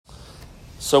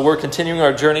So we're continuing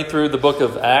our journey through the book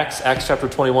of Acts. Acts chapter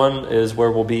 21 is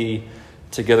where we'll be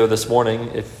together this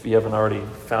morning, if you haven't already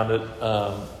found it.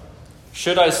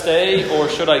 Should I stay or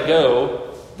should I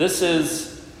go? This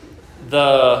is the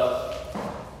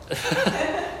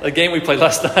a game we played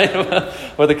last night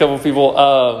with a couple of people.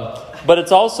 But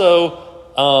it's also,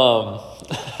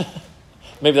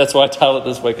 maybe that's why I titled it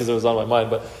this way, because it was on my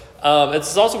mind. But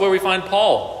it's also where we find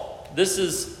Paul.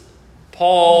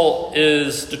 Paul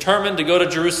is determined to go to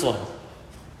Jerusalem.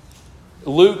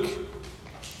 Luke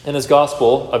in his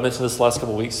gospel, I've mentioned this the last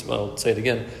couple of weeks, but I'll say it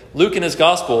again. Luke in his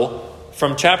gospel,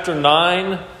 from chapter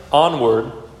 9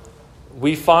 onward,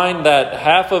 we find that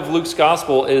half of Luke's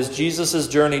gospel is Jesus'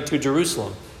 journey to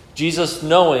Jerusalem. Jesus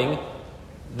knowing,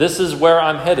 this is where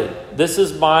I'm headed. This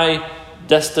is my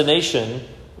destination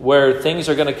where things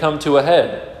are going to come to a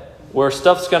head, where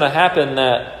stuff's going to happen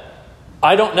that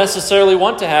I don't necessarily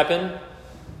want to happen,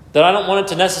 that I don't want it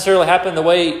to necessarily happen the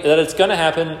way that it's going to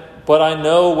happen, but I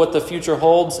know what the future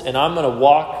holds, and I'm going to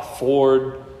walk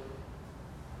forward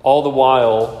all the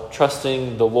while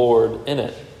trusting the Lord in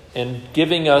it, and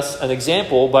giving us an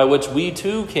example by which we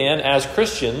too can, as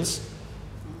Christians,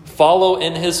 follow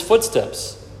in his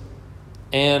footsteps.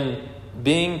 And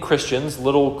being Christians,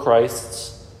 little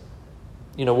Christs,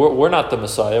 we're not the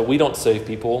Messiah. We don't save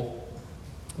people,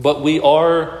 but we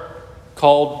are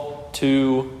called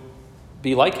to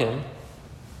be like him.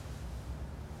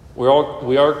 We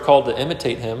are called to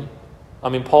imitate him. I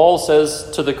mean, Paul says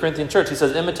to the Corinthian church, he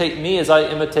says, imitate me as I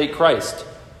imitate Christ.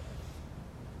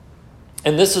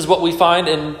 And this is what we find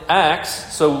in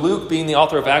Acts. So Luke, being the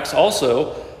author of Acts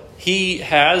also, he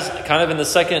has kind of in the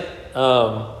second,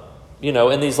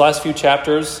 in these last few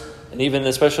chapters, and even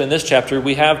especially in this chapter,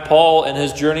 we have Paul and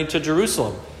his journey to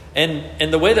Jerusalem.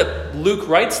 And the way that Luke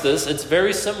writes this, it's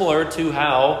very similar to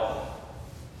how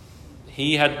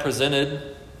he had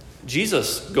presented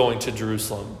Jesus going to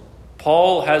Jerusalem.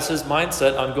 Paul has his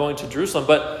mindset on going to Jerusalem,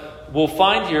 but we'll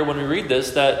find here when we read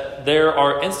this that there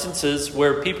are instances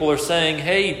where people are saying,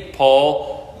 hey,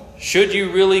 Paul, should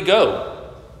you really go?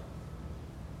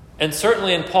 And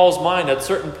certainly in Paul's mind, at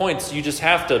certain points, you just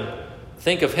have to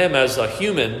think of him as a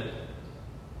human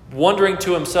wondering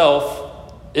to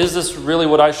himself, is this really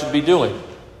what I should be doing?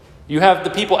 You have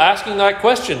the people asking that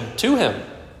question to him.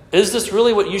 Is this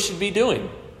really what you should be doing?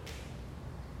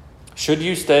 Should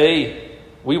you stay?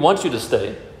 We want you to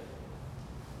stay.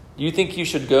 You think you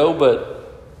should go,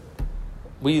 but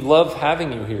we love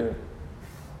having you here.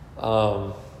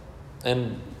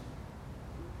 And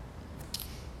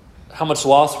how much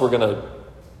loss we're going to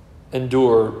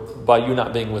endure by you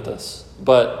not being with us.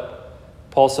 But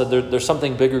Paul said there's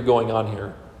something bigger going on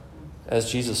here, as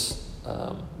Jesus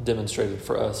demonstrated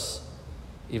for us,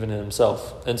 even in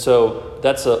himself. And so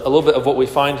that's a little bit of what we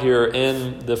find here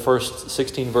in the first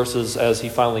 16 verses as he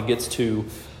finally gets to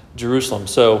Jerusalem.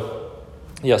 So,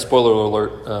 yeah, spoiler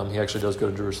alert, he actually does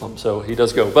go to Jerusalem. So he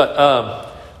does go.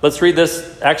 But let's read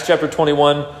this, Acts chapter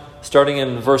 21, starting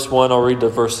in verse 1. I'll read to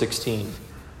verse 16. It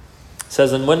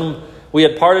says, and when we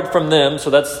had parted from them, so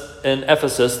that's in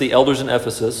Ephesus, the elders in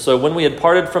Ephesus. So when we had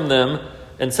parted from them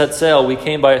and set sail, we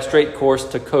came by a straight course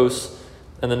to Kos,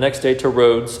 and the next day to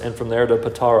Rhodes, and from there to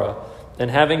Patara. And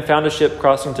having found a ship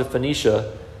crossing to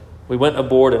Phoenicia, we went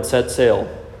aboard and set sail.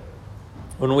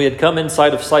 When we had come in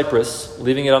sight of Cyprus,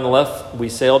 leaving it on the left, we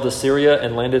sailed to Syria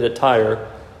and landed at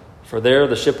Tyre, for there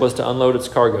the ship was to unload its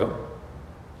cargo.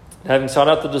 Having sought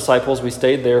out the disciples, we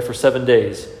stayed there for 7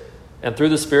 days. And through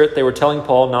the Spirit they were telling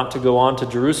Paul not to go on to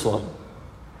Jerusalem.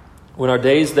 When our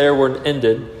days there were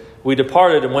ended, we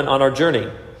departed and went on our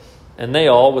journey. And they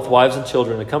all, with wives and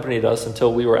children, accompanied us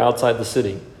until we were outside the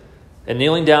city. And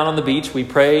kneeling down on the beach, we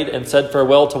prayed and said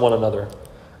farewell to one another.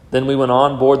 Then we went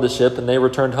on board the ship, and they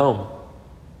returned home.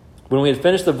 When we had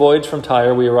finished the voyage from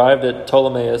Tyre, we arrived at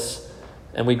Ptolemais,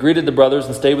 and we greeted the brothers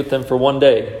and stayed with them for 1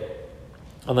 day.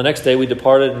 On the next day, we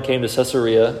departed and came to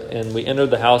Caesarea, and we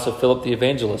entered the house of Philip the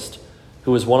evangelist,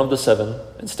 who was one of the 7,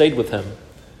 and stayed with him.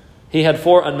 He had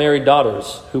 4 unmarried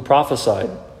daughters, who prophesied.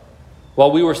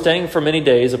 While we were staying for many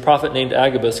days, a prophet named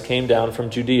Agabus came down from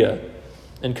Judea.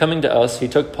 And coming to us, he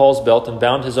took Paul's belt and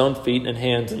bound his own feet and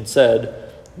hands and said,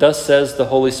 thus says the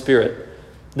Holy Spirit,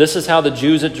 this is how the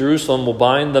Jews at Jerusalem will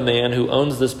bind the man who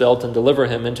owns this belt and deliver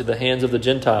him into the hands of the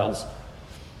Gentiles.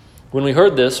 When we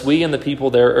heard this, we and the people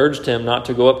there urged him not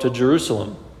to go up to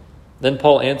Jerusalem. Then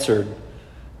Paul answered,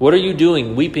 what are you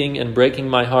doing, weeping and breaking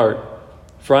my heart?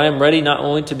 For I am ready not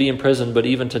only to be imprisoned, but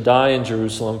even to die in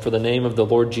Jerusalem for the name of the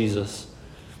Lord Jesus.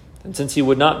 And since he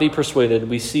would not be persuaded,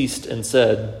 we ceased and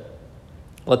said,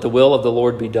 let the will of the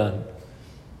Lord be done.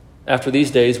 After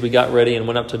these days, we got ready and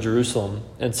went up to Jerusalem.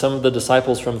 And some of the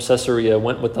disciples from Caesarea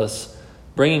went with us,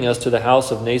 bringing us to the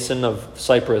house of Mnason of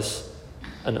Cyprus,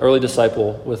 an early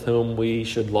disciple with whom we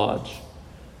should lodge.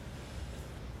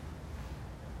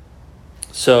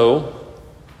 So,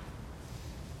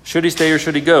 should he stay or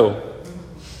should he go?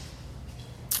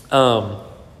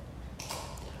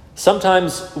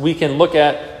 Sometimes we can look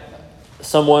at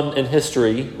someone in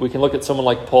history, we can look at someone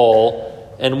like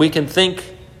Paul, and we can think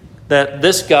that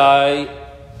this guy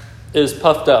is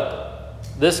puffed up.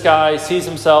 This guy sees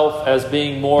himself as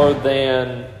being more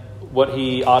than what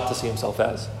he ought to see himself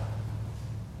as.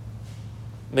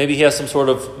 Maybe he has some sort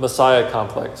of Messiah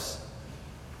complex.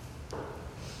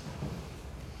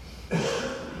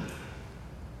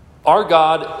 Our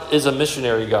God is a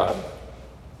missionary God.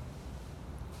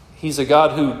 He's a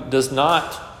God who does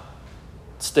not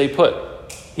stay put.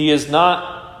 He is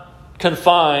not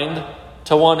confined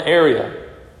to one area.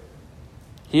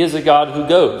 He is a God who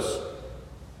goes.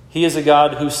 He is a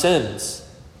God who sends.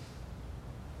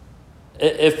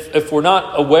 If we're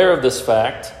not aware of this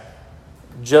fact,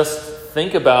 just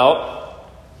think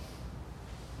about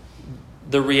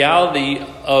the reality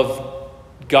of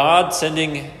God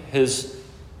sending His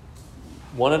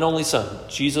one and only Son,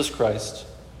 Jesus Christ,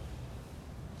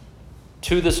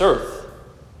 to this earth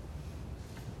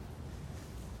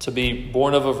to be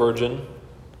born of a virgin,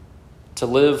 to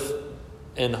live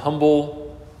in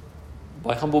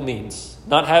by humble means,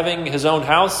 not having his own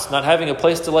house, not having a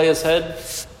place to lay his head.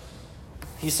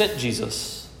 He sent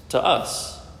Jesus to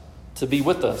us to be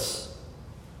with us.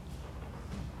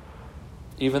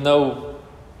 Even though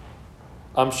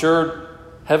I'm sure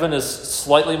heaven is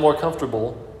slightly more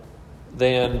comfortable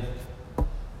than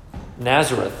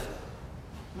Nazareth,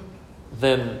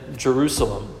 than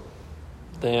Jerusalem,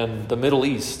 than the Middle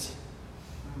East.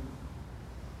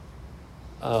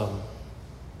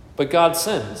 But God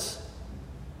sends.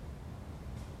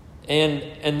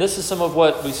 And this is some of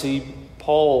what we see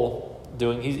Paul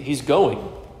doing. He's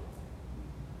going.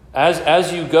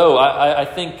 As you go, I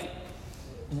think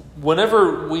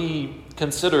whenever we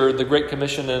consider the Great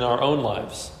Commission in our own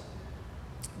lives,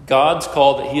 God's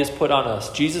call that He has put on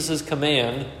us, Jesus'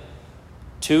 command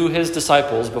to His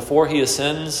disciples before He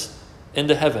ascends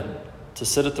into heaven to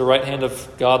sit at the right hand of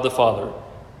God the Father,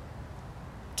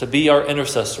 to be our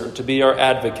intercessor, to be our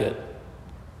advocate.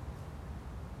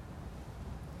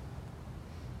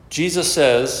 Jesus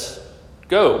says,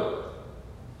 go.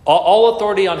 All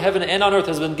authority on heaven and on earth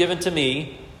has been given to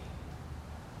me.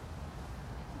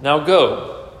 Now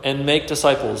go and make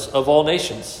disciples of all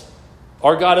nations.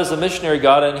 Our God is a missionary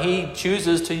God, and He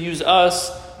chooses to use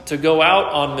us to go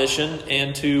out on mission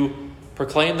and to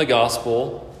proclaim the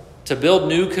gospel, to build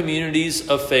new communities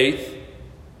of faith,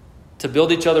 to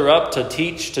build each other up, to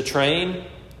teach, to train,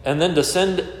 and then to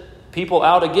send people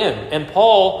out again. And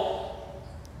Paul,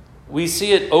 we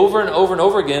see it over and over and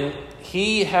over again.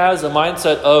 He has a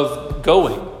mindset of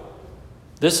going.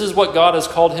 This is what God has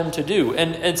called him to do.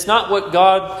 And it's not what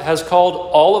God has called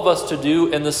all of us to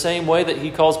do in the same way that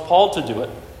He calls Paul to do it.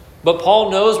 But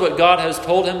Paul knows what God has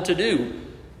told him to do.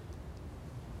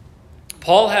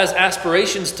 Paul has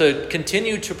aspirations to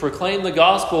continue to proclaim the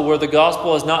gospel where the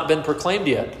gospel has not been proclaimed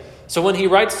yet. So when he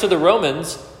writes to the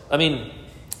Romans,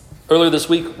 earlier this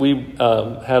week we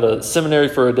had a seminary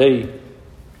for a day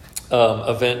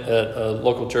event at a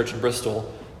local church in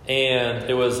Bristol. And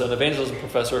it was an evangelism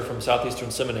professor from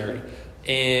Southeastern Seminary.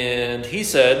 And he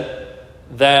said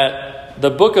that the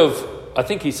book of, I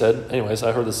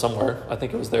heard this somewhere. I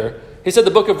think it was there. He said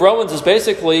the book of Romans is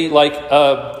basically like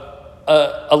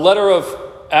a letter of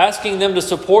asking them to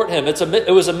support him.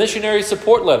 It was a missionary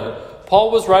support letter.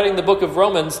 Paul was writing the book of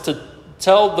Romans to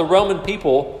tell the Roman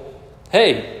people,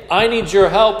 hey, I need your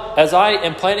help as I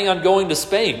am planning on going to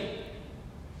Spain.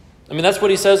 That's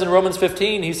what he says in Romans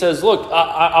 15. He says, look,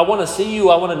 I want to see you,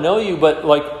 I want to know you, but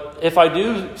if I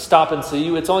do stop and see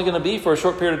you, it's only going to be for a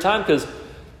short period of time because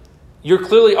you're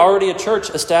clearly already a church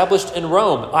established in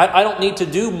Rome. I don't need to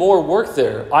do more work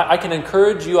there. I can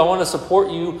encourage you, I want to support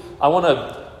you, I want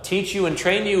to teach you and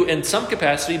train you in some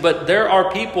capacity, but there are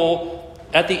people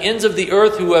at the ends of the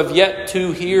earth who have yet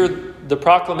to hear the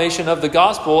proclamation of the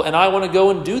gospel, and I want to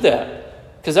go and do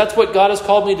that because that's what God has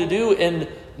called me to do in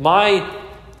my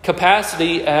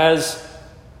capacity as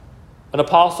an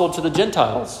apostle to the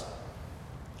Gentiles.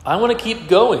 I want to keep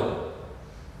going.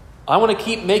 I want to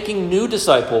keep making new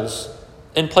disciples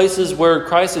in places where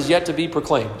Christ is yet to be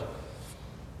proclaimed.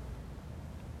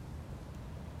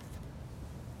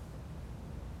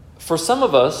 For some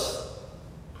of us,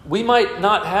 we might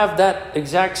not have that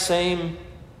exact same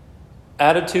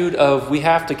attitude of we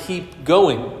have to keep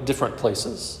going different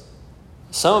places.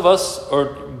 Some of us are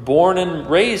born and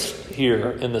raised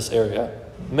here in this area.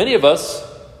 Many of us,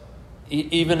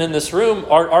 even in this room,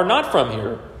 are not from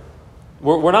here.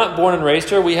 We're not born and raised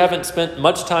here. We haven't spent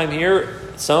much time here.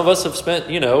 Some of us have spent,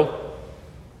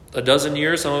 a dozen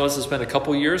years. Some of us have spent a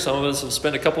couple years. Some of us have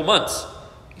spent a couple months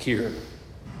here.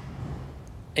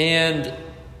 And,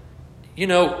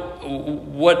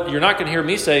 what you're not going to hear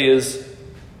me say is,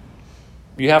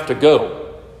 you have to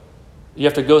go. You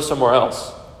have to go somewhere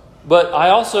else. But I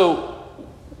also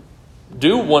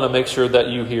do want to make sure that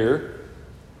you hear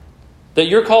that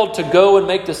you're called to go and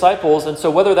make disciples. And so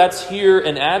whether that's here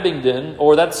in Abingdon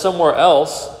or that's somewhere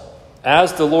else,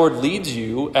 as the Lord leads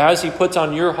you, as He puts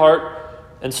on your heart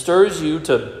and stirs you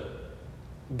to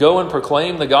go and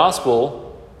proclaim the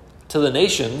gospel to the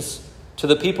nations, to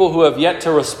the people who have yet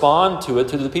to respond to it,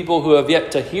 to the people who have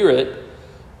yet to hear it,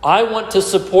 I want to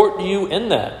support you in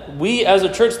that. We as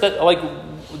a church,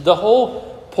 the whole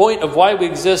point of why we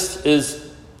exist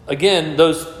is, again,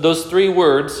 those three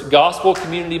words: gospel,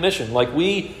 community, mission.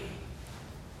 We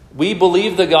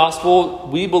believe the gospel.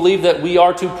 We believe that we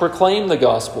are to proclaim the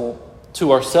gospel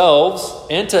to ourselves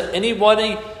and to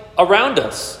anybody around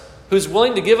us who's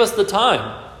willing to give us the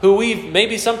time, who we've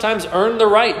maybe sometimes earned the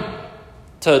right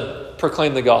to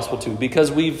proclaim the gospel to,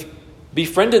 because we've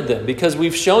befriended them, because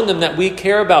we've shown them that we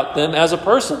care about them as a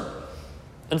person.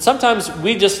 And sometimes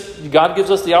God gives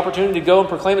us the opportunity to go and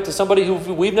proclaim it to somebody who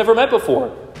we've never met before.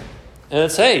 And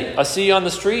it's, hey, I see you on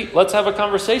the street, let's have a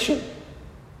conversation.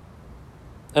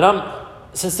 And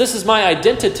since this is my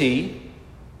identity,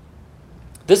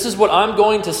 this is what I'm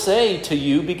going to say to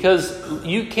you, because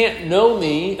you can't know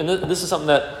me. And this is something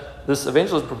that this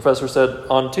evangelism professor said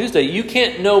on Tuesday. You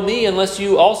can't know me unless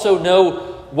you also know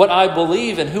what I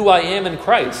believe and who I am in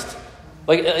Christ.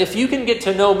 If you can get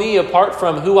to know me apart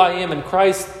from who I am in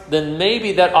Christ, then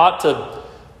maybe that ought to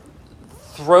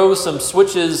throw some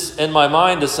switches in my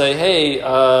mind to say, hey,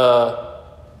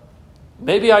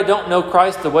 maybe I don't know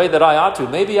Christ the way that I ought to.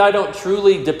 Maybe I don't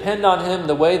truly depend on Him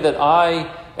the way that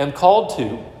I am called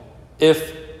to.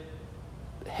 If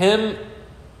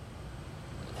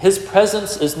His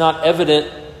presence is not evident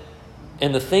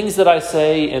in the things that I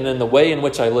say and in the way in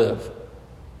which I live.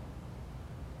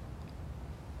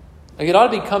 It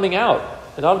ought to be coming out.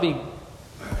 It ought to be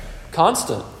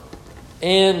constant.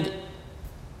 And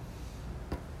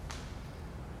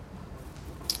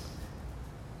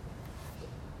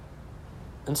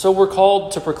so we're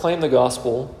called to proclaim the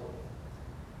gospel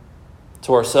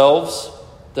to ourselves,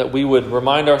 that we would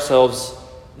remind ourselves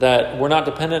that we're not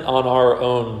dependent on our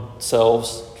own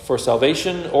selves for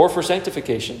salvation or for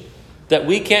sanctification, that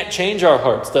we can't change our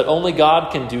hearts, that only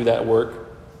God can do that work,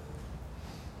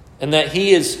 and that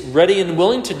He is ready and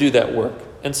willing to do that work.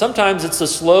 And sometimes it's a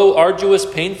slow, arduous,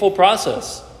 painful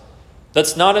process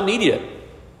that's not immediate.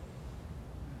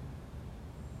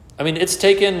 It's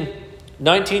taken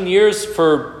 19 years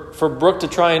for Brooke to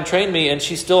try and train me, and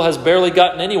she still has barely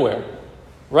gotten anywhere.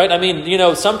 Right?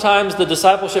 Sometimes the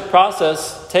discipleship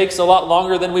process takes a lot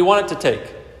longer than we want it to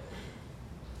take.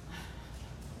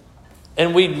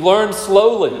 And we learn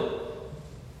slowly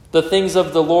the things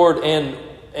of the Lord, and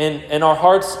our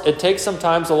hearts, it takes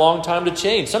sometimes a long time to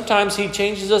change. Sometimes He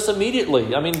changes us immediately.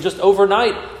 Just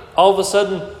overnight, all of a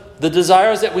sudden, the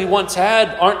desires that we once had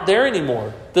aren't there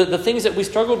anymore. The things that we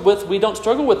struggled with, we don't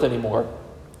struggle with anymore.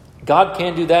 God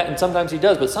can do that, and sometimes He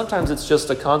does, but sometimes it's just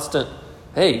a constant,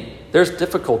 hey, there's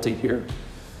difficulty here.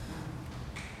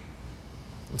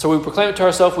 And so we proclaim it to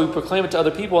ourselves, we proclaim it to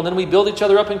other people, and then we build each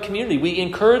other up in community. We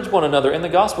encourage one another in the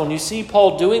gospel. And you see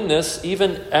Paul doing this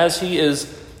even as he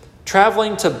is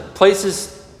traveling to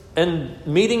places and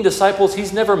meeting disciples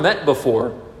he's never met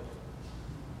before.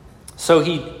 So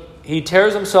he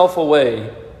tears himself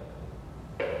away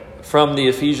from the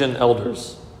Ephesian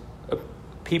elders,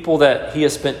 people that he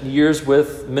has spent years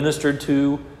with, ministered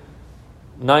to,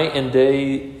 night and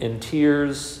day in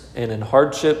tears and in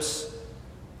hardships.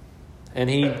 And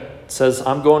he says,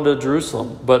 I'm going to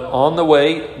Jerusalem. But on the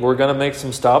way, we're going to make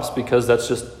some stops because that's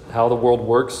just how the world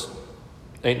works.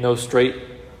 Ain't no straight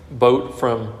boat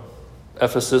from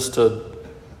Ephesus to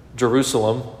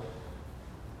Jerusalem.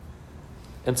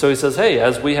 And so he says, hey,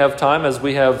 as we have time, as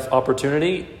we have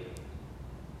opportunity,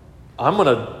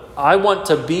 I want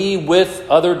to be with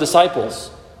other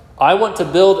disciples. I want to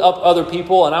build up other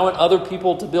people, and I want other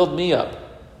people to build me up.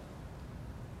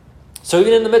 So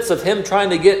even in the midst of him trying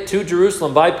to get to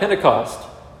Jerusalem by Pentecost,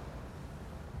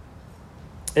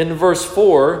 in verse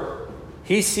 4,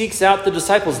 he seeks out the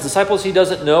disciples he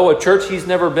doesn't know, a church he's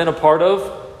never been a part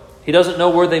of. He doesn't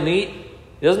know where they meet.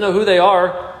 He doesn't know who they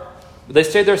are. But they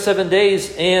stayed there 7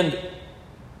 days, and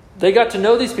they got to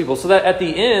know these people, so that at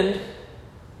the end,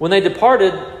 when they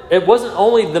departed, it wasn't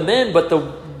only the men, but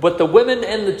but the women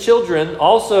and the children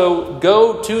also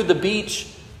go to the beach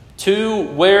to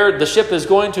where the ship is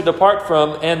going to depart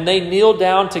from, and they kneel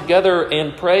down together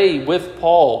and pray with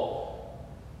Paul,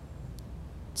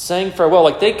 saying farewell.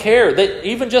 Like, they care.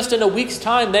 Even just in a week's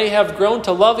time, they have grown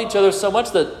to love each other so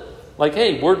much that, like,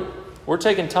 hey, we're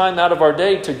taking time out of our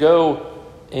day to go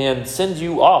and send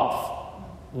you off,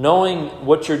 knowing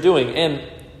what you're doing.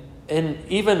 And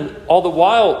even all the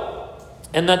while,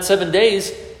 in that 7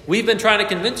 days, we've been trying to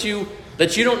convince you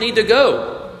that you don't need to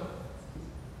go.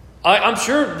 I'm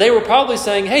sure they were probably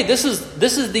saying, hey, this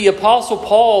is the Apostle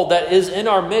Paul that is in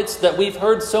our midst that we've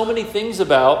heard so many things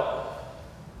about.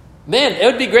 Man, it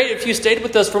would be great if you stayed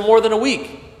with us for more than a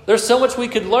week. There's so much we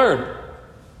could learn.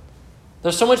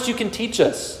 There's so much you can teach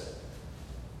us.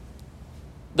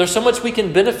 There's so much we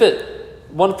can benefit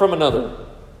one from another.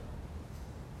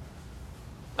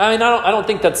 I mean, I don't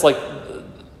think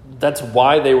that's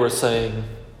why they were saying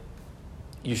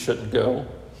you shouldn't go.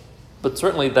 But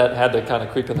certainly that had to kind of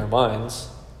creep in their minds.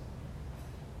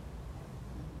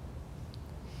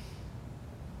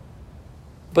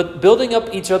 But building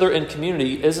up each other in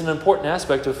community is an important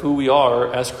aspect of who we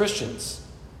are as Christians.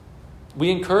 We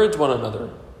encourage one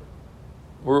another.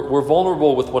 We're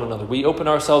vulnerable with one another. We open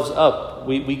ourselves up.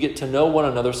 We get to know one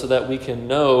another so that we can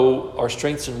know our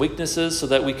strengths and weaknesses, so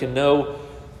that we can know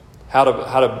how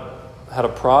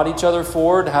to prod each other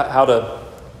forward, how to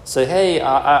say, hey,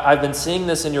 I've been seeing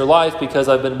this in your life because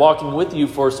I've been walking with you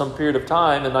for some period of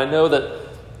time, and I know that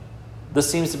this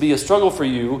seems to be a struggle for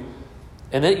you,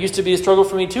 and it used to be a struggle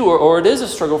for me too, or it is a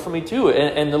struggle for me too,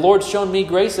 and the Lord's shown me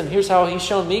grace, and here's how He's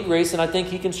shown me grace, and I think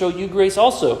He can show you grace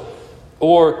also.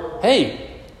 Or, hey,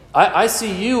 I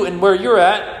see you and where you're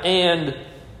at and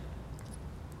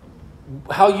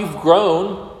how you've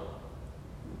grown.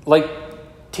 Like,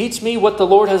 teach me what the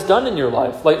Lord has done in your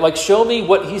life. Like show me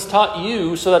what He's taught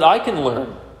you so that I can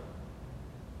learn.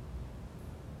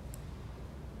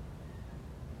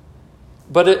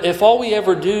 But if all we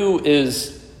ever do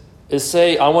is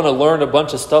say, I want to learn a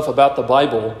bunch of stuff about the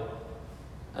Bible,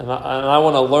 and I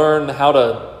want to learn how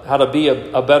to be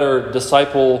a better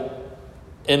disciple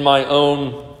in my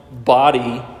own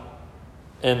body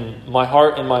and my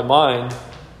heart and my mind,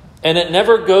 and it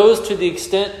never goes to the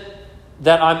extent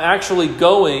that I'm actually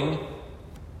going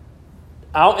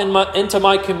out into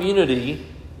my community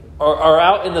or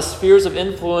out in the spheres of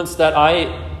influence that I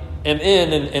am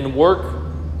in work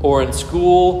or in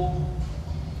school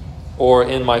or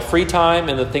in my free time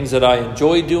and the things that I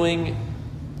enjoy doing,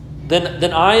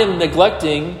 then I am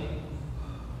neglecting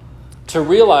to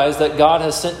realize that God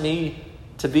has sent me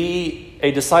to be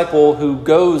a disciple who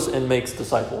goes and makes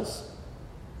disciples.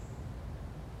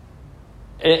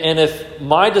 And if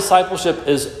my discipleship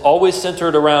is always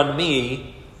centered around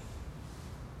me,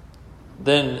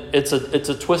 then it's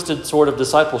a twisted sort of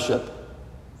discipleship.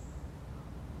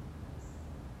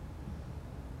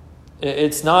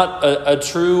 It's not a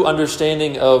true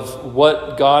understanding of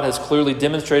what God has clearly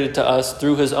demonstrated to us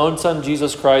through His own Son,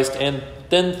 Jesus Christ, and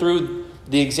then through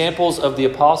the examples of the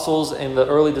apostles and the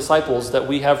early disciples that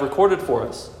we have recorded for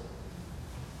us.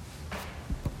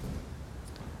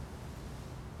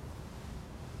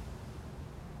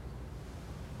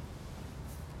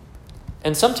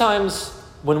 And sometimes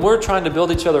when we're trying to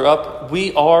build each other up,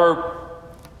 we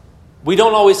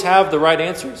don't always have the right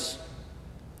answers.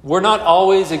 We're not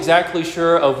always exactly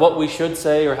sure of what we should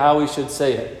say or how we should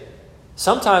say it.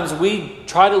 Sometimes we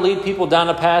try to lead people down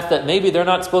a path that maybe they're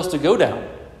not supposed to go down.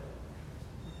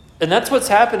 And that's what's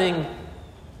happening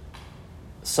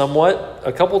somewhat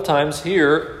a couple times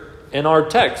here in our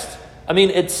text. I mean,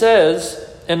 it says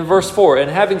in verse 4, and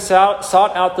having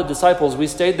sought out the disciples, we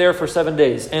stayed there for 7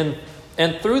 days.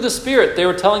 And through the Spirit, they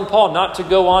were telling Paul not to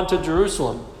go on to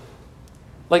Jerusalem.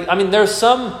 There's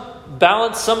some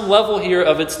balance, some level here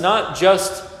of it's not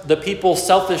just the people's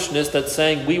selfishness that's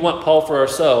saying we want Paul for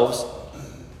ourselves.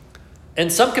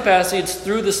 In some capacity, it's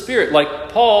through the Spirit.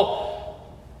 Like, Paul,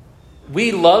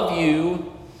 we love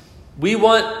you. We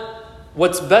want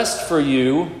what's best for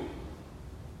you.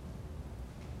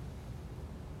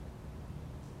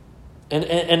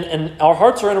 And our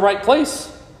hearts are in the right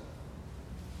place.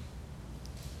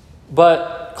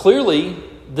 But clearly,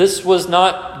 this was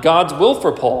not God's will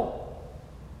for Paul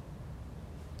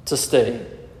to stay,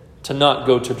 to not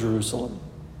go to Jerusalem.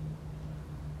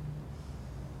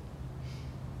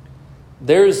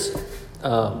 There's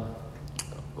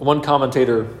one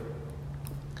commentator,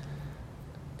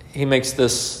 he makes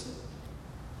this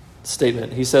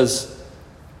statement. He says,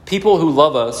 people who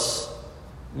love us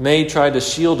may try to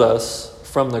shield us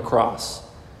from the cross.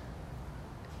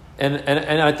 And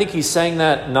I think he's saying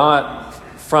that not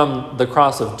from the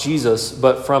cross of Jesus,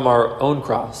 but from our own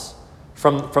cross,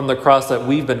 from the cross that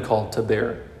we've been called to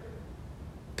bear.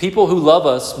 People who love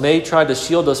us may try to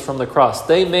shield us from the cross.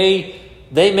 They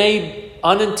may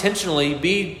unintentionally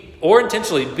be, or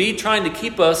intentionally be, trying to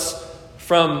keep us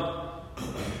from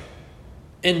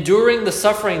enduring the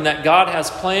suffering that God has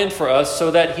planned for us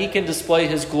so that He can display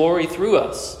His glory through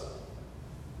us.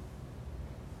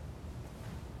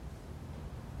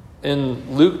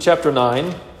 In Luke chapter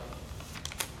 9,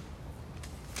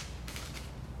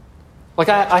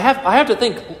 I have to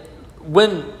think,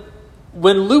 when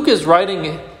Luke is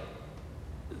writing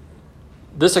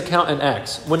this account in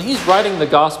Acts, when he's writing the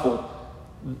gospel,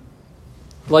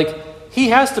 he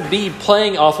has to be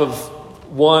playing off of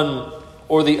one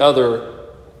or the other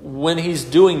when he's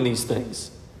doing these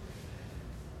things.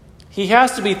 He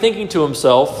has to be thinking to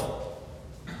himself,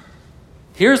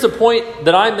 here's the point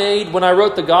that I made when I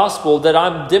wrote the gospel that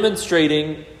I'm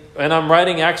demonstrating, and I'm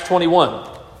writing Acts 21.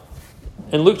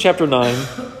 In Luke chapter 9,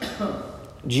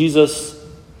 Jesus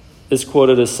is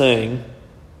quoted as saying,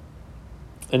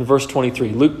 in verse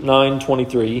 23, Luke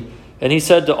 9:23, and He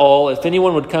said to all, if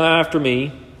anyone would come after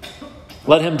me,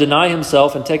 let him deny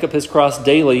himself and take up his cross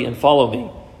daily and follow me.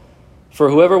 For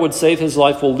whoever would save his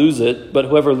life will lose it, but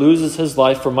whoever loses his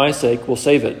life for my sake will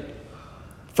save it.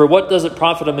 For what does it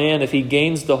profit a man if he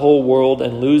gains the whole world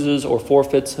and loses or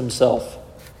forfeits himself?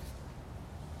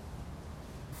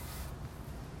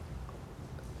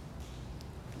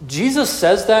 Jesus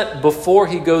says that before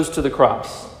He goes to the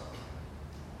cross.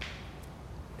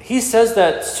 He says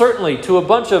that certainly to a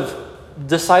bunch of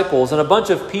disciples and a bunch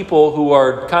of people who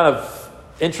are kind of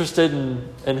interested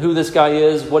in who this guy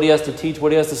is, what he has to teach,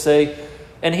 what he has to say.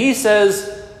 And He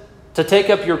says to take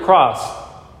up your cross.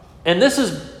 And this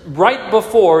is right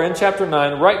before, in chapter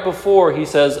 9, right before He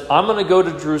says, I'm going to go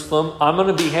to Jerusalem. I'm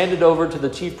going to be handed over to the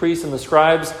chief priests and the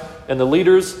scribes and the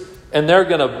leaders. And they're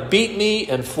going to beat me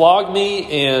and flog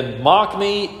me and mock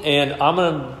me. And I'm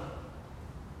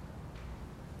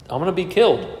going to be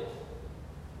killed.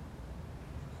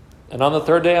 And on the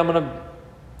third day, I'm going to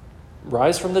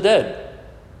rise from the dead.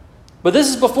 But this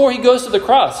is before He goes to the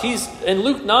cross. In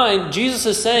Luke 9, Jesus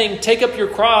is saying, take up your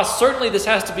cross. Certainly this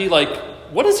has to be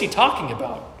what is He talking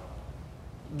about?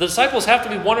 The disciples have to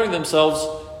be wondering themselves,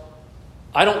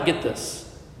 I don't get this.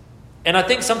 And I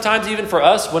think sometimes even for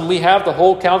us, when we have the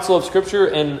whole counsel of Scripture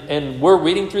and we're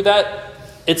reading through that,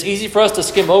 it's easy for us to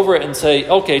skim over it and say,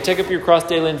 okay, take up your cross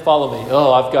daily and follow me.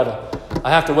 Oh,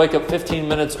 I have to wake up 15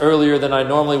 minutes earlier than I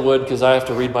normally would because I have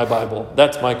to read my Bible.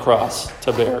 That's my cross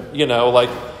to bear.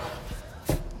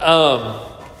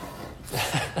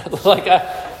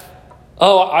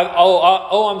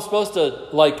 I'm supposed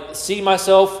to see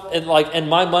myself and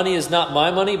my money is not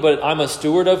my money, but I'm a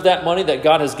steward of that money that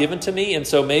God has given to me. And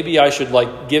so maybe I should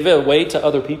give it away to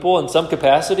other people in some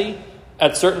capacity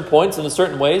at certain points and in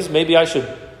certain ways. Maybe I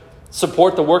should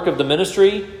support the work of the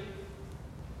ministry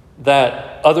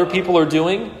that other people are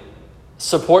doing,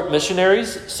 support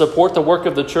missionaries, support the work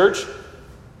of the church,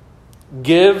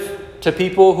 give to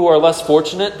people who are less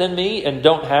fortunate than me and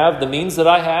don't have the means that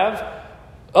I have.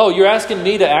 Oh, you're asking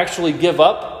me to actually give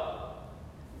up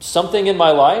something in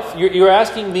my life? You're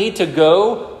asking me to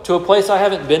go to a place I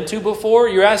haven't been to before?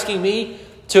 You're asking me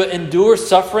to endure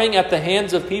suffering at the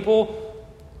hands of people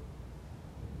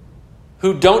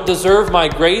who don't deserve my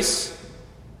grace?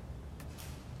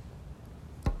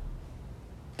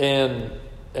 And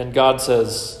God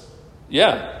says,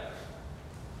 yeah.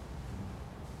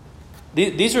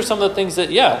 These are some of the things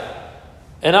that, yeah.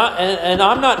 And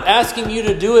I'm not asking you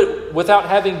to do it without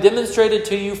having demonstrated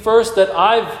to you first that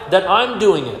I'm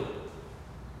doing it.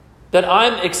 That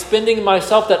I'm expending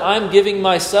myself, that I'm giving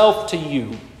myself to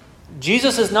you.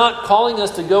 Jesus is not calling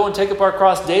us to go and take up our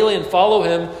cross daily and follow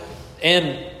Him,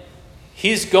 and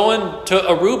He's going to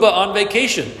Aruba on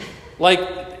vacation.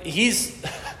 He's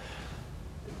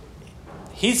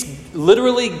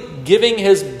literally giving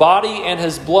His body and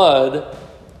His blood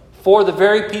for the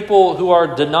very people who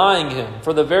are denying Him,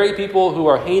 for the very people who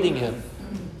are hating Him,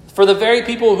 for the very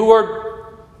people who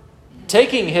are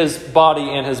taking His body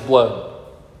and His blood,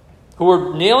 who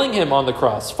are nailing Him on the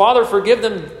cross. Father, forgive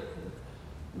them.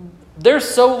 They're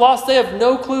so lost, they have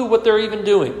no clue what they're even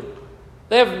doing.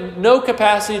 They have no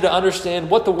capacity to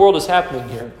understand what the world is happening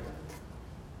here.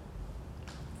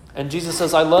 And Jesus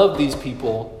says, I love these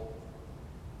people.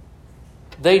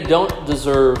 They don't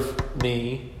deserve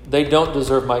me. They don't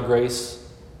deserve my grace.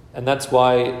 And that's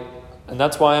why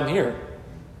I'm here.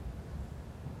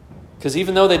 Because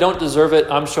even though they don't deserve it,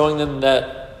 I'm showing them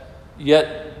that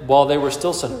yet while they were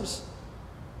still sinners,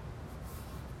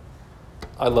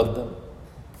 I loved them.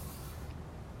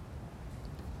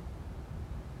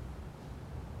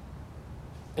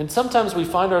 And sometimes we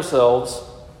find ourselves,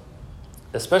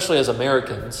 especially as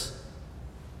Americans,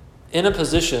 in a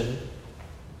position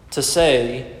to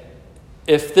say,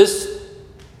 if this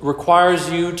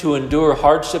requires you to endure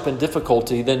hardship and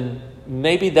difficulty, then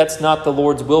maybe that's not the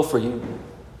Lord's will for you.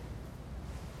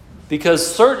 Because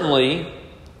certainly,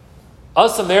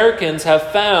 us Americans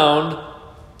have found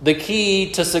the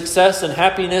key to success and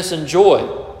happiness and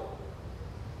joy.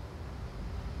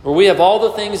 Where we have all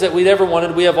the things that we'd ever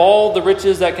wanted. We have all the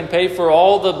riches that can pay for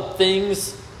all the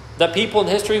things that people in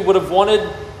history would have wanted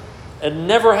and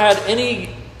never had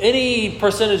any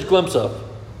percentage glimpse of.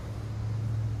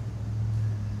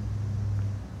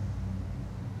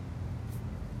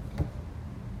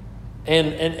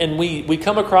 And we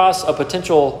come across a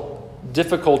potential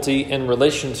difficulty in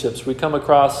relationships. We come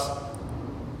across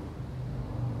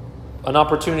an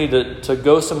opportunity to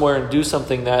go somewhere and do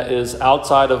something that is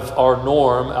outside of our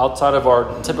norm, outside of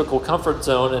our typical comfort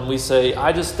zone, and we say,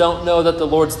 I just don't know that the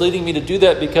Lord's leading me to do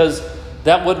that because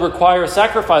that would require a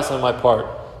sacrifice on my part.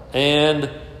 And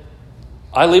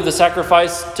I leave the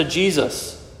sacrifice to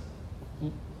Jesus.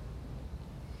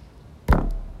 And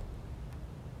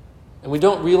we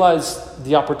don't realize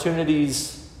the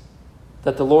opportunities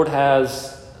that the Lord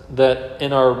has, that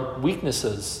in our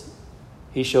weaknesses,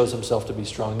 He shows Himself to be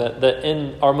strong. That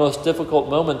in our most difficult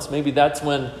moments, maybe that's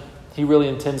when He really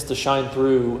intends to shine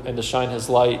through and to shine His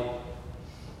light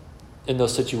in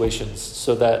those situations,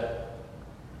 so that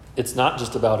it's not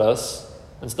just about us.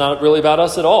 It's not really about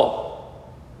us at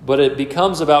all. But it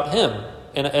becomes about Him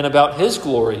and about His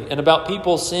glory and about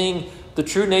people seeing the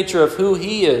true nature of who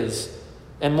He is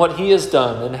and what He has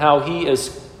done and how He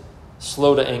is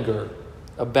slow to anger,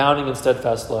 abounding in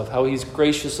steadfast love, how He's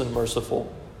gracious and merciful.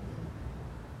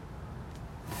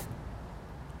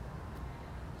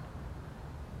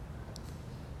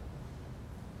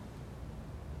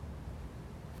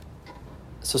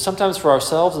 So sometimes for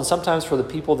ourselves and sometimes for the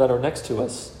people that are next to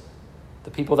us,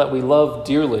 the people that we love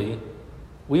dearly,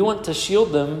 we want to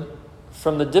shield them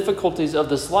from the difficulties of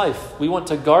this life. We want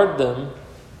to guard them.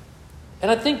 And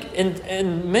I think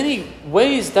in many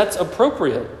ways that's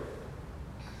appropriate.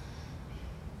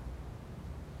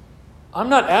 I'm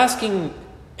not asking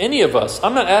any of us,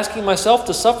 I'm not asking myself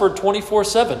to suffer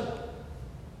 24/7.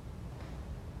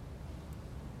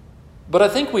 But I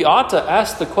think we ought to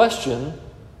ask the question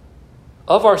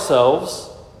of ourselves,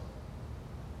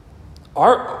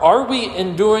 are we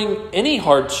enduring any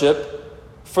hardship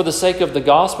for the sake of the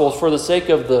gospel, for the sake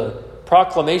of the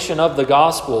proclamation of the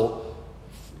gospel,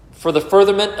 for the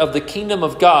furtherment of the kingdom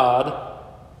of God,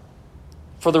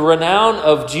 for the renown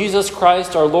of Jesus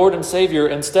Christ, our Lord and Savior,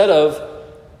 instead of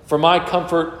for my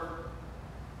comfort,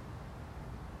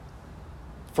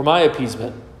 for my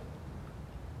appeasement?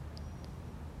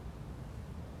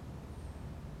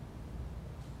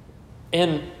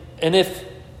 And if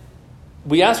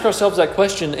we ask ourselves that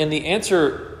question and the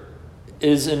answer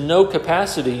is in no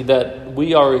capacity that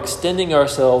we are extending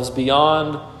ourselves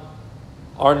beyond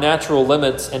our natural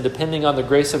limits and depending on the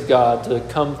grace of God to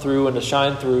come through and to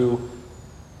shine through,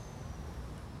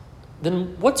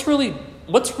 then what's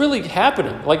really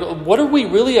happening? Like, what are we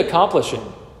really accomplishing?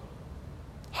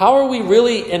 How are we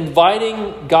really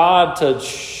inviting God to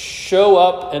show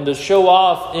up and to show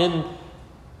off in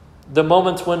the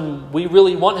moments when we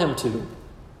really want Him to?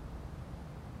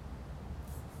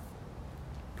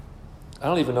 I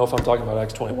don't even know if I'm talking about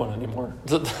Acts 21 anymore.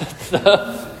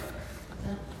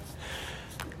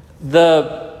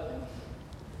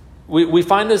 We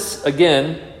find this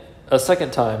again a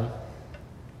second time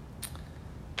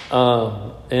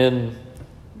in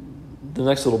the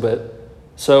next little bit.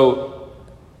 So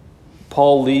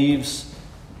Paul leaves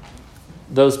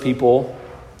those people.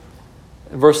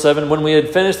 In verse 7, when we had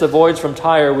finished the voyage from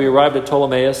Tyre, we arrived at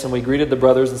Ptolemais, and we greeted the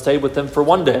brothers and stayed with them for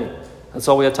one day. That's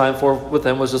all we had time for with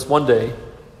them, was just one day.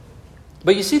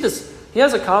 But you see this, he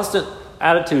has a constant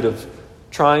attitude of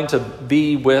trying to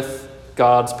be with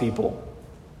God's people.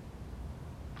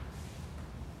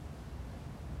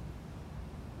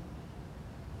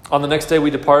 On the next day we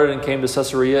departed and came to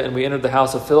Caesarea, and we entered the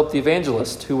house of Philip the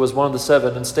evangelist, who was one of the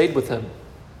 7, and stayed with him.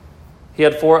 He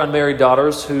had 4 unmarried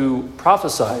daughters who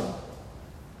prophesied.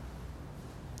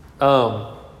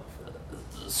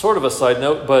 Sort of a side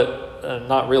note, but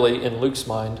not really in Luke's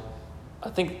mind. I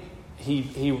think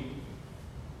he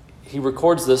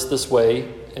records this way,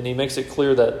 and he makes it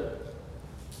clear that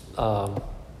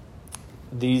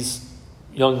these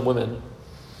young women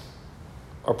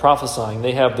are prophesying.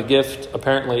 They have the gift,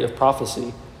 apparently, of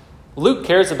prophecy. Luke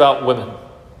cares about women.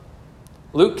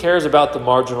 Luke cares about the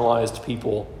marginalized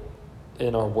people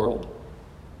in our world.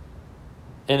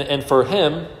 And for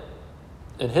him,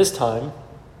 in his time,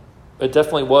 it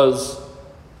definitely was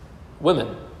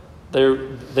women.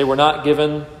 They were not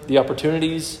given the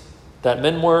opportunities that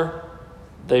men were.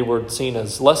 They were seen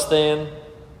as less than.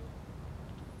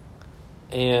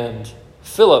 And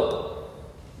Philip,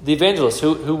 the evangelist,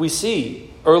 who we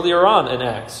see earlier on in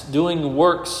Acts, doing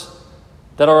works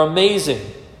that are amazing,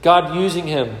 God using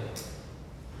him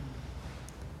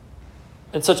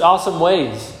in such awesome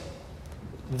ways,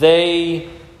 they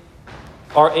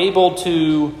are able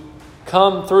to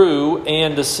come through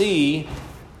and to see,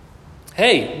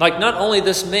 hey, like not only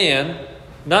this man,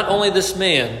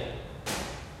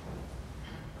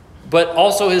 but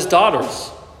also his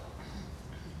daughters.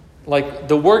 Like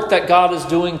the work that God is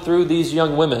doing through these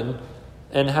young women,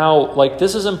 and how like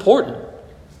this is important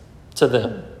to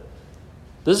them.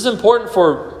 This is important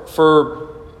for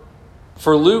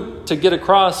Luke to get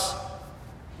across.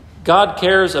 God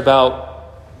cares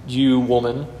about you,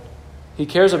 woman. He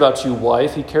cares about you,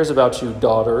 wife. He cares about you,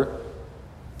 daughter.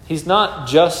 He's not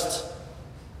just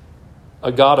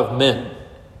a God of men.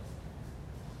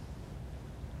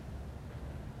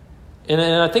 And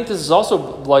I think this is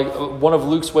also like one of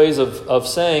Luke's ways of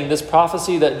saying this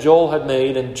prophecy that Joel had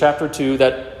made in chapter 2,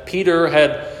 that Peter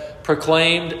had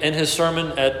proclaimed in his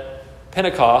sermon at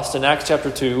Pentecost in Acts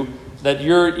chapter 2, that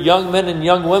your young men and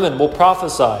young women will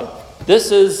prophesy.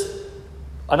 This is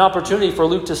an opportunity for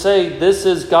Luke to say this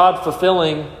is God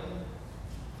fulfilling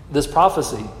this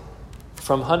prophecy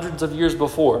from hundreds of years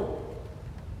before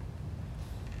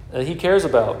that he cares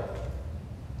about.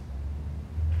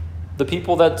 The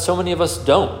people that so many of us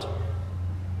don't.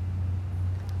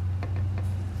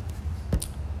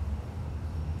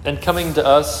 And coming to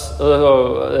us,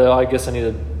 I guess I need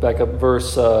to back up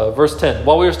verse 10.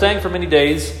 While we were staying for many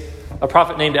days, a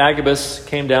prophet named Agabus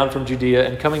came down from Judea,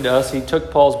 and coming to us, he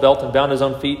took Paul's belt and bound his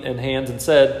own feet and hands and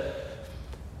said,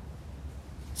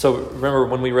 so remember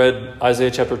when we read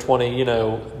Isaiah chapter 20,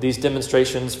 these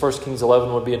demonstrations, 1 Kings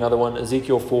 11 would be another one,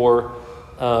 Ezekiel 4,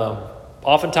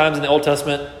 oftentimes in the Old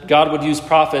Testament, God would use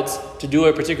prophets to do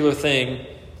a particular thing,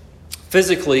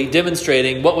 physically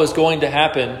demonstrating what was going to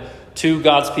happen to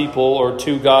God's people or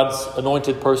to God's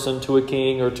anointed person, to a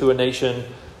king or to a nation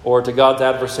or to God's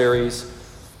adversaries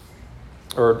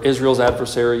or Israel's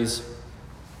adversaries.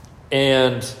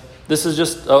 And this is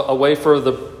just a way for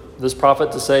this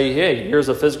prophet to say, hey, here's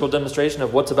a physical demonstration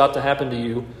of what's about to happen to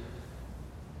you.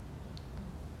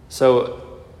 So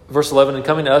verse 11, and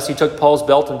coming to us, he took Paul's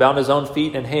belt and bound his own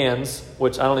feet and hands,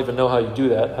 which I don't even know how you do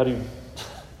that. How do you...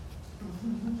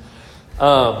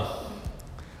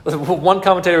 One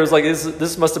commentator was like,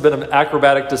 this must have been an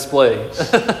acrobatic display.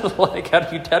 Like, how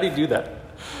do you do that?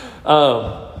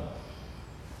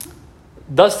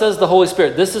 Thus says the Holy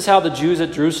Spirit, this is how the Jews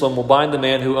at Jerusalem will bind the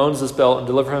man who owns this belt and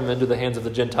deliver him into the hands of the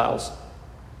Gentiles.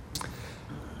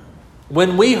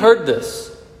 When we heard this,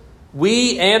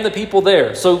 we and the people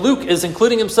there. So Luke is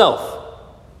including himself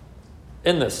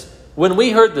in this. When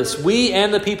we heard this, we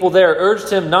and the people there urged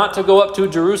him not to go up to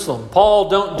Jerusalem. Paul,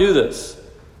 don't do this.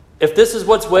 If this is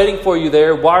what's waiting for you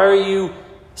there, why are you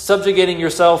subjugating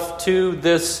yourself to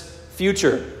this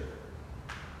future?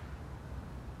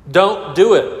 Don't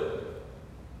do it.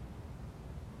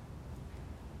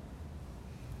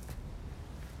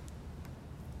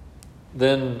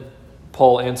 Then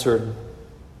Paul answered,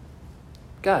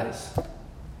 guys.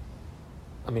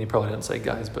 I mean, he probably didn't say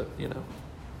guys, but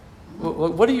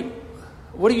what are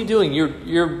you doing?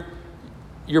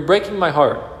 You're breaking my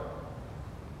heart.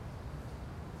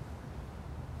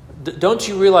 Don't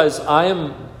you realize I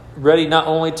am ready not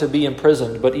only to be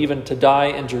imprisoned, but even to die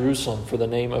in Jerusalem for the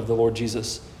name of the Lord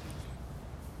Jesus?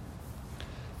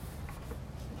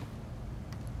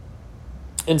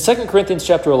 In 2 Corinthians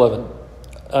chapter 11,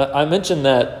 I mentioned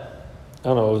that, I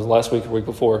don't know, it was last week or week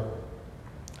before.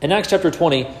 In Acts chapter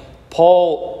 20,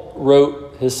 Paul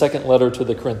wrote his second letter to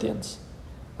the Corinthians.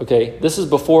 Okay, this is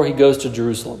before he goes to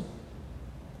Jerusalem.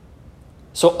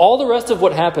 So all the rest of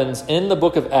what happens in the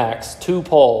book of Acts to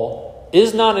Paul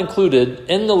is not included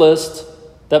in the list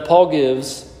that Paul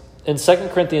gives in 2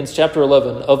 Corinthians chapter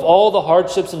 11 of all the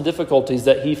hardships and difficulties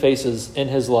that he faces in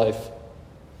his life.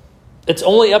 It's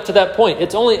only up to that point.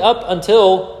 It's only up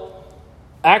until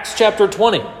Acts chapter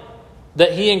 20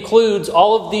 that he includes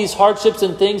all of these hardships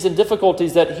and things and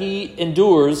difficulties that he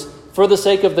endures for the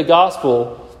sake of the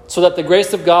gospel, so that the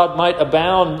grace of God might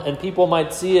abound and people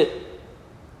might see it,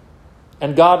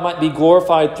 and God might be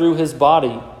glorified through his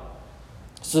body,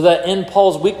 so that in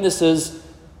Paul's weaknesses,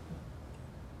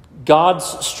 God's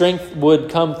strength would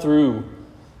come through.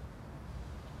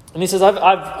 And he says,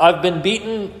 I've been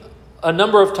beaten a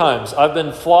number of times. I've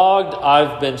been flogged.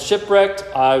 I've been shipwrecked.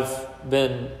 I've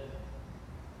been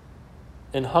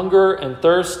in hunger and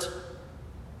thirst.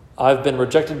 I've been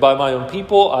rejected by my own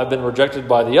people. I've been rejected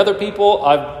by the other people.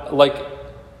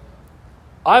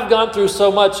 I've gone through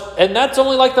so much, and that's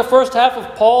only like the first half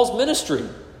of Paul's ministry.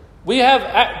 We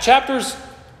have chapters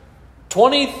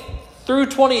 20 through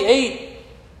 28,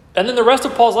 and then the rest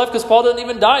of Paul's life, because Paul didn't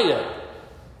even die yet,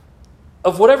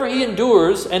 of whatever he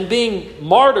endures and being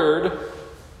martyred.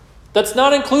 That's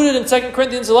not included in 2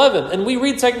 Corinthians 11. And we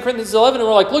read 2 Corinthians 11 and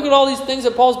we're like, look at all these things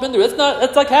that Paul's been through.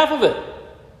 That's like half of it.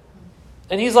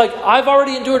 And he's like, I've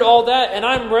already endured all that and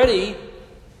I'm ready.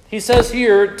 He says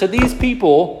here to these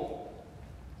people,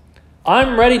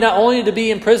 I'm ready not only to be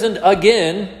imprisoned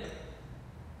again,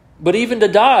 but even to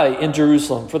die in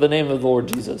Jerusalem for the name of the Lord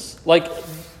Jesus. Like,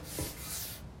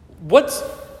 what's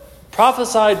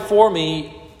prophesied for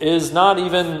me is not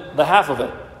even the half of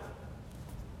it.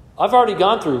 I've already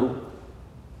gone through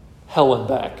hell and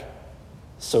back,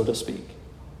 so to speak.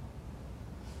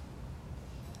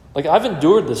 Like, I've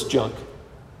endured this junk.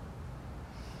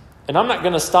 And I'm not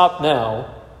going to stop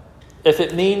now if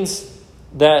it means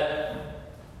that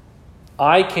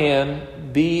I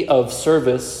can be of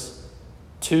service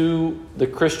to the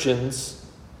Christians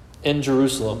in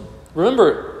Jerusalem.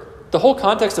 Remember, the whole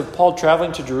context of Paul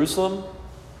traveling to Jerusalem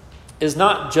is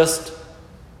not just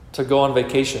to go on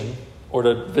vacation or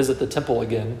to visit the temple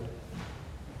again.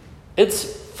 It's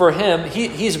for him,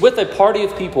 he's with a party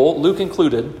of people, Luke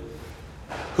included,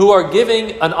 who are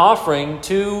giving an offering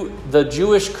to the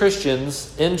Jewish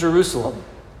Christians in Jerusalem.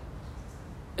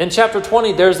 In chapter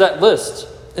 20, there's that list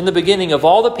in the beginning of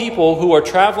all the people who are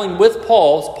traveling with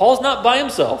Paul. Paul's not by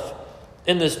himself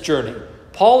in this journey.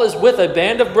 Paul is with a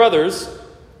band of brothers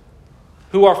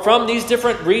who are from these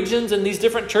different regions and these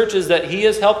different churches that he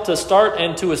has helped to start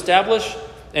and to establish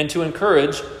and to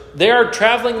encourage. They are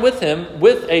traveling with him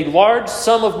with a large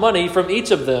sum of money from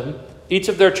each of them, each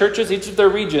of their churches, each of their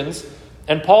regions.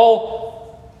 And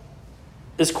Paul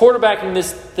is quarterbacking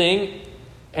this thing,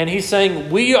 and he's saying,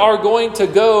 we are going to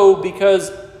go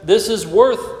because this is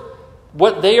worth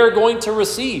what they are going to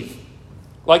receive.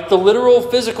 Like the literal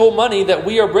physical money that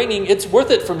we are bringing, it's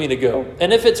worth it for me to go.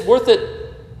 And if it's worth it,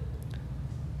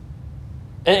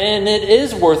 and it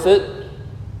is worth it,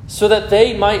 so that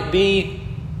they might be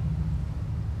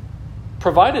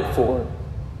provided for.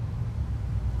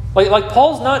 Like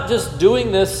Paul's not just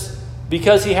doing this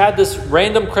because he had this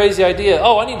random crazy idea,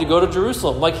 oh, I need to go to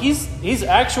Jerusalem. Like he's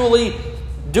actually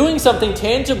doing something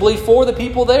tangibly for the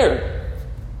people there.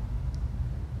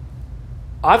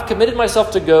 I've committed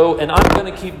myself to go and I'm going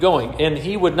to keep going. And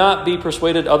he would not be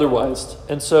persuaded otherwise.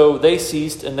 And so they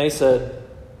ceased and they said,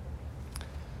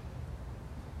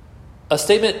 a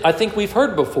statement I think we've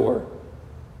heard before.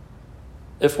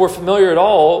 If we're familiar at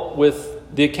all with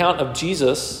the account of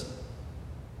Jesus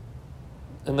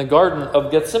in the Garden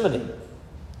of Gethsemane.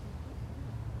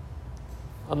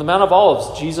 On the Mount of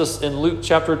Olives, Jesus in Luke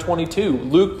chapter 22.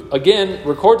 Luke, again,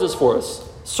 records this for us.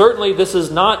 Certainly this is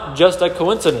not just a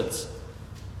coincidence.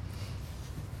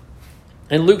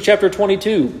 In Luke chapter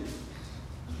 22,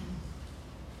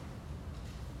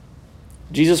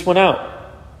 Jesus went out,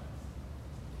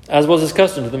 as was his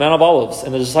custom, to the Mount of Olives,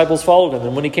 and the disciples followed him.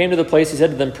 And when he came to the place, he said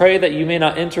to them, pray that you may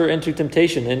not enter into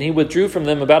temptation. And he withdrew from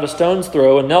them about a stone's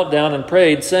throw and knelt down and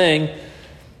prayed, saying,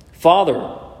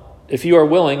 Father, if you are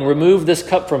willing, remove this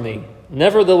cup from me.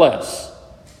 Nevertheless,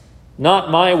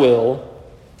 not my will,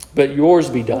 but yours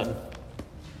be done.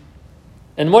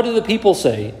 And what did the people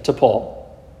say to Paul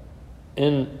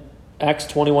in Acts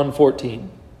 21:14?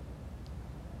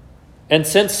 And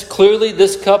since clearly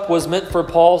this cup was meant for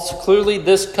Paul, clearly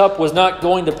this cup was not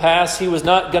going to pass, he was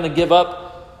not going to give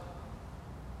up,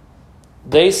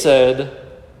 they said,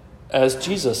 as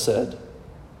Jesus said,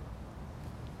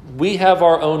 we have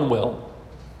our own will.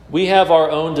 We have our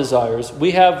own desires.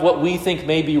 We have what we think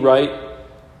may be right.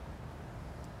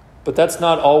 But that's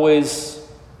not always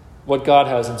what God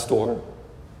has in store.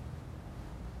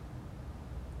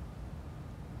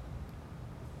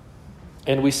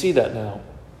 And we see that now.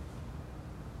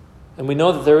 And we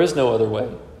know that there is no other way.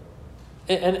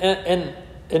 And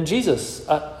Jesus,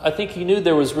 I think he knew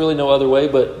there was really no other way,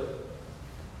 but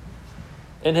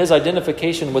in his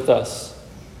identification with us,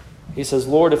 he says,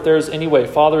 Lord, if there's any way,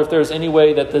 Father, if there's any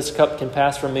way that this cup can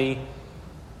pass from me,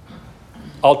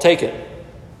 I'll take it.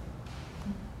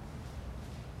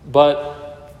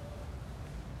 But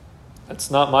it's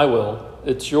not my will,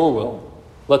 it's your will.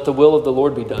 Let the will of the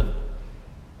Lord be done.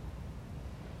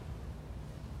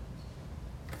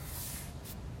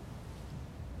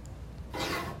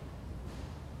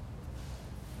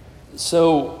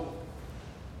 So,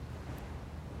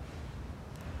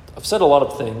 I've said a lot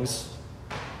of things,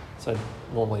 as I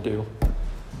normally do.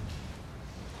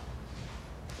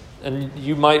 And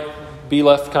you might be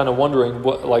left kind of wondering,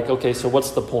 okay, so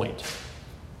what's the point?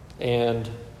 And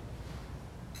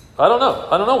I don't know.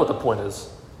 I don't know what the point is.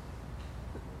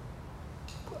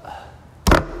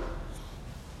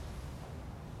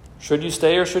 Should you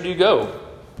stay or should you go?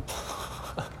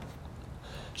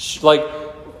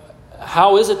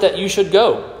 How is it that you should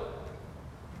go?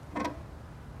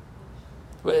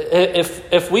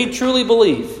 If we truly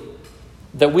believe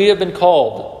that we have been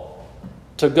called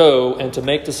to go and to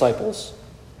make disciples,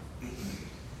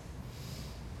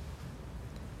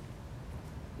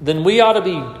 then we ought to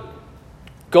be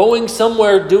going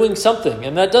somewhere doing something.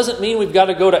 And that doesn't mean we've got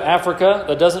to go to Africa.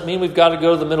 That doesn't mean we've got to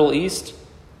go to the Middle East.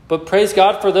 But praise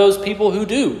God for those people who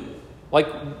do.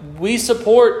 We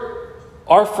support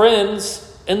our friends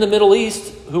in the Middle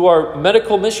East who are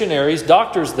medical missionaries,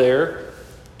 doctors there,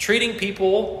 treating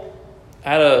people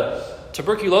at a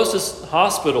tuberculosis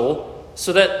hospital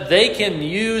so that they can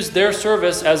use their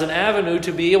service as an avenue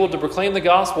to be able to proclaim the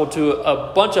gospel to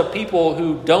a bunch of people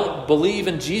who don't believe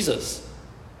in Jesus,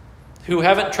 who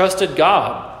haven't trusted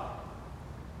God.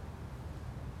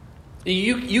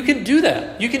 You can do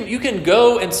that. You can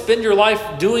go and spend your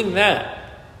life doing that.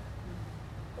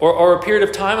 Or a period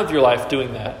of time of your life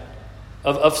doing that.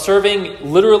 Of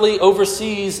serving literally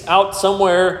overseas out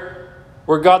somewhere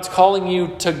where God's calling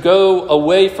you to go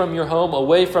away from your home,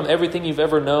 away from everything you've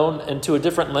ever known, and to a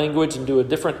different language and to a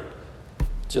different,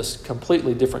 just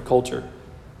completely different culture.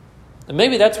 And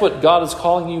maybe that's what God is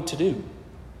calling you to do.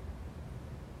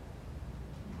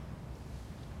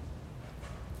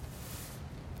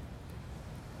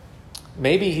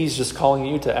 Maybe He's just calling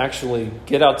you to actually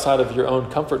get outside of your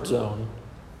own comfort zone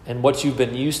and what you've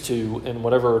been used to and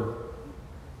whatever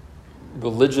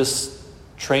religious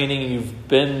training you've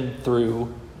been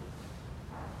through,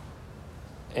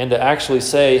 and to actually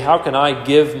say, how can I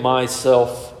give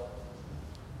myself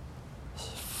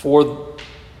for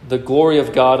the glory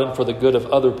of God and for the good of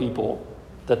other people,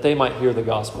 that they might hear the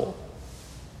gospel?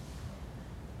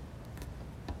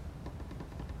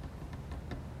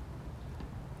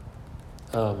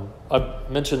 I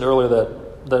mentioned earlier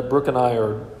that Brooke and I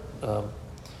are,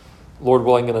 Lord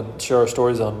willing, going to share our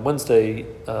stories on Wednesday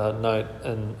night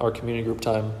in our community group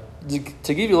time. To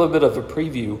give you a little bit of a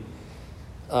preview,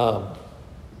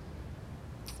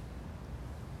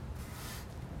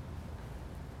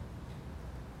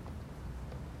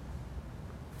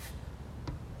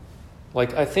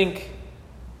 I think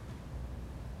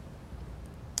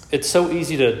it's so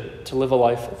easy to live a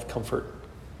life of comfort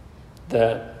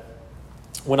that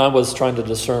when I was trying to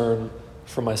discern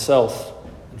for myself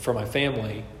and for my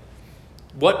family,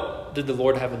 what did the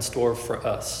Lord have in store for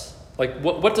us?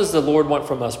 What does the Lord want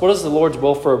from us? What is the Lord's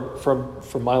will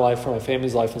for my life, for my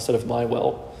family's life, instead of my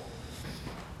will?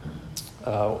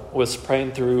 Was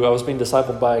praying through, I was being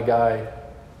discipled by a guy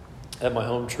at my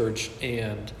home church,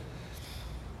 and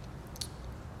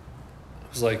I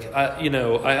was like,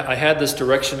 I had this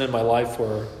direction in my life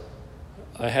where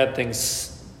I had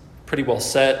things pretty well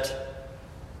set.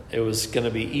 It was going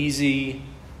to be easy.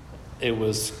 It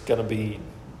was going to be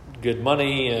good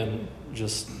money and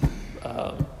just,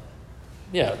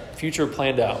 future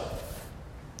planned out.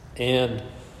 And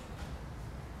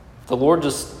the Lord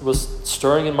just was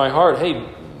stirring in my heart, hey,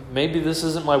 maybe this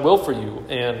isn't my will for you.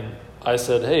 And I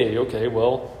said, hey, okay,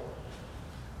 well,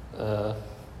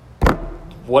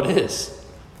 what is?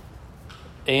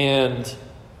 And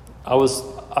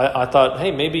I thought,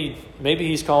 hey, maybe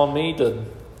He's calling me to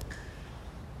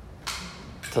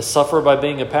suffer by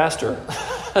being a pastor.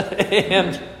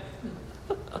 And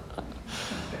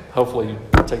hopefully you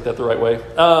take that the right way.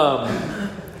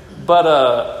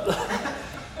 But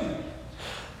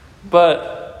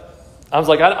I was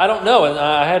like, I don't know. And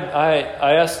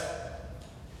I asked,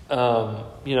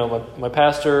 my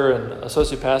pastor and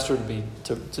associate pastor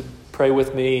to pray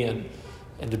with me and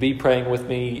to be praying with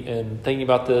me and thinking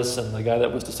about this, and the guy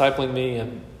that was discipling me.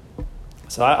 And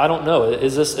so I don't know.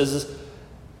 Is this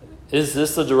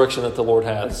the direction that the Lord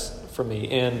has for me?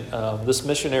 And this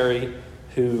missionary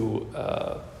who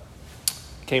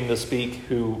came to speak,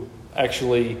 who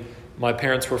actually my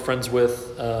parents were friends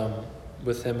with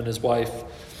him and his wife,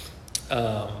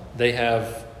 they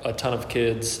have a ton of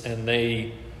kids, and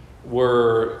they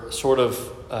were sort of,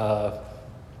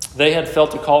 they had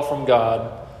felt a call from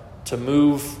God to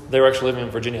move. They were actually living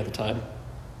in Virginia at the time.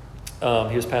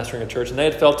 He was pastoring a church, and they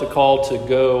had felt a call to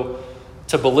go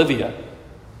to Bolivia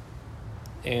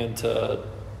and to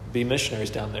be missionaries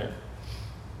down there.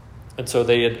 And so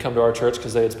they had come to our church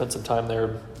because they had spent some time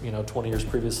there, 20 years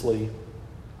previously,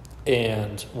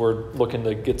 and were looking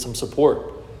to get some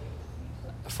support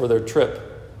for their trip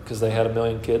because they had 1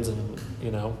 million kids, and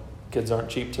Kids aren't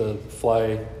cheap to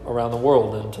fly around the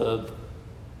world and to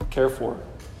care for.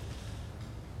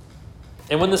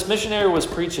 And when this missionary was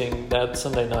preaching that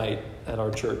Sunday night at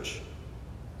our church,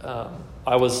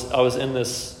 I was in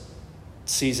this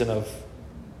season of,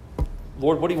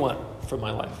 Lord, what do you want from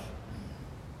my life?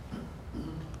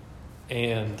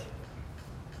 And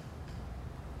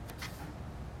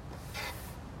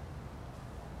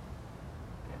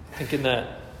thinking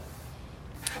that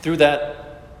through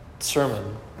that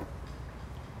sermon,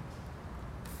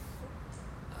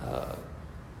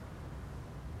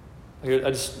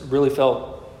 I just really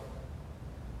felt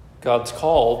God's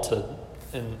call to,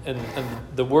 and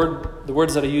the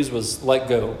words that I used was let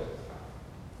go.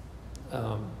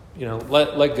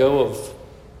 Let go of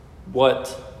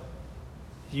what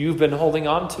you've been holding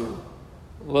on to.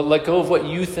 Let go of what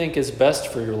you think is best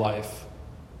for your life.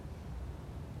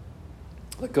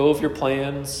 Let go of your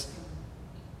plans.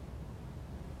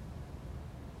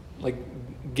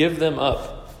 Give them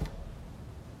up.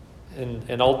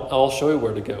 And I'll show you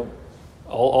where to go.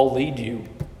 I'll lead you.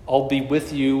 I'll be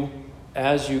with you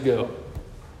as you go.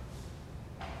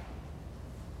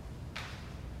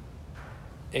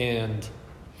 And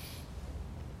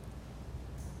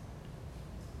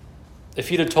if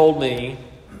he'd have told me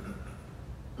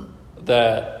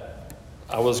that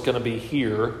I was going to be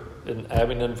here in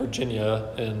Abingdon,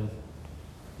 Virginia, and,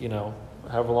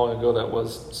 however long ago that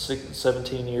was,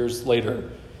 17 years later,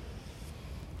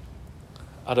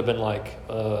 I'd have been like,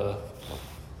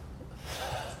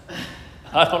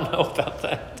 I don't know about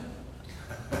that.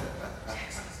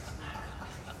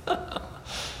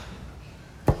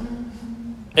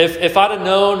 If I'd have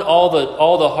known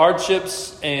all the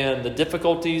hardships and the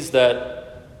difficulties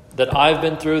that I've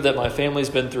been through, that my family's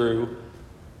been through,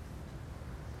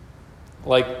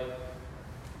 I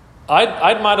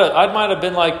might have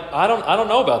been like, I don't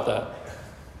know about that.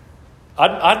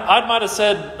 I might have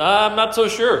said, I'm not so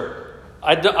sure.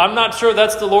 I'm not sure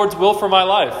that's the Lord's will for my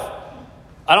life.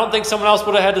 I don't think someone else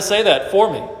would have had to say that for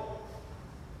me.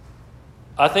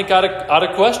 I think I'd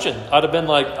have questioned. I'd have been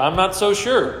like, I'm not so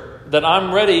sure that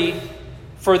I'm ready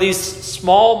for these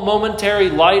small, momentary,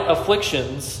 light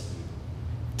afflictions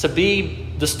to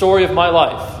be the story of my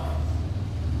life.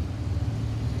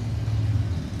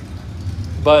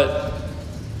 But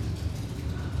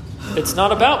it's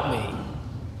not about me.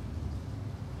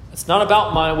 It's not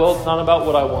about my will. It's not about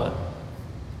what I want.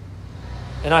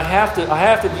 And I have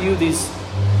to view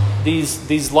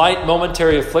these light,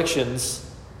 momentary afflictions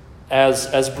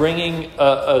as bringing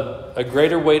a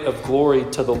greater weight of glory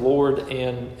to the Lord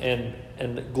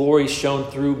and glory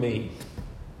shown through me.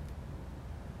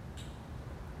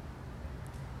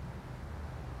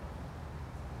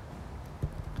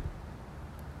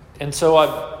 And so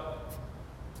I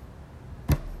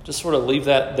just sort of leave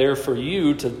that there for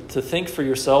you to think for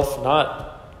yourself, not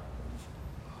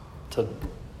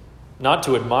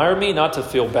to admire me, not to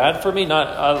feel bad for me,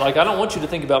 I don't want you to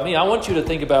think about me. I want you to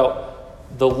think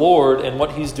about the Lord and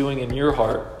what He's doing in your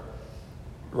heart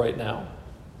right now.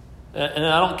 And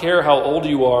I don't care how old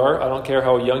you are. I don't care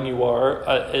how young you are.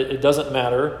 It doesn't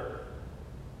matter.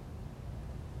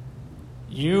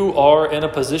 You are in a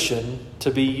position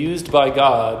to be used by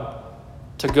God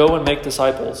to go and make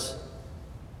disciples,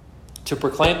 to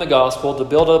proclaim the gospel, to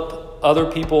build up other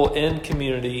people in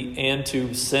community, and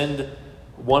to send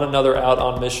one another out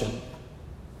on mission.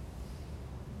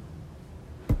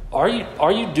 Are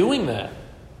you doing that?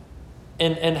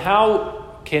 And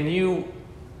how can you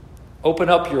open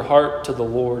up your heart to the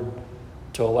Lord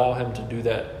to allow Him to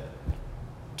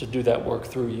do that work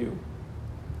through you?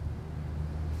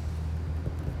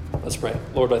 Let's pray.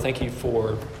 Lord, I thank You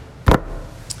for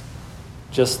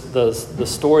just the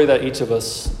story that each of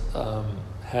us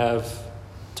have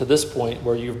to this point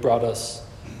where You've brought us.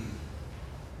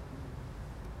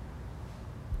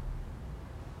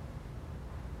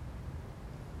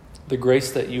 The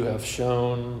grace that You have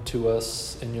shown to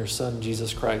us in Your Son,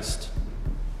 Jesus Christ.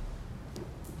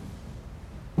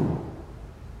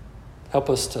 Help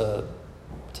us to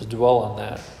dwell on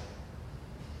that,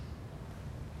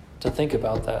 to think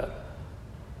about that,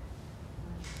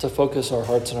 to focus our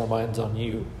hearts and our minds on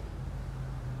You.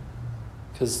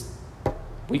 Because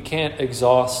we can't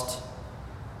exhaust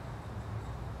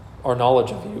our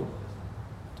knowledge of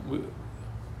You.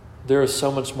 There is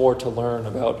so much more to learn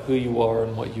about who You are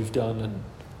and what You've done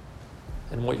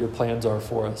and what Your plans are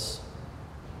for us.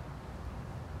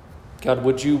 God,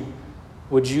 would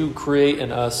you create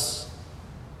in us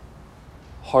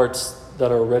hearts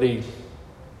that are ready,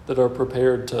 that are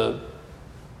prepared to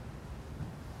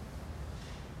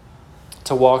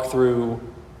walk through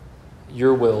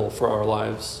Your will for our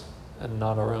lives and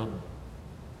not our own.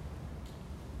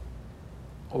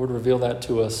 Lord, reveal that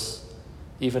to us,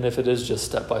 even if it is just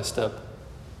step by step.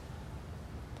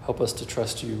 Help us to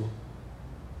trust you,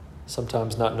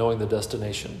 sometimes not knowing the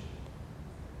destination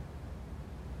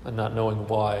and not knowing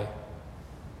why.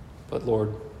 But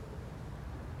Lord,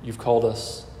 you've called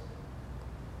us.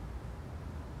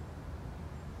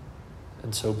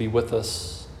 And so be with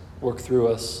us, work through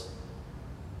us.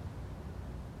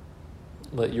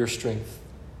 Let your strength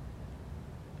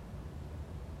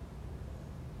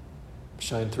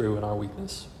shine through in our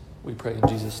weakness. We pray in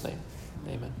Jesus' name.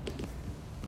 Amen.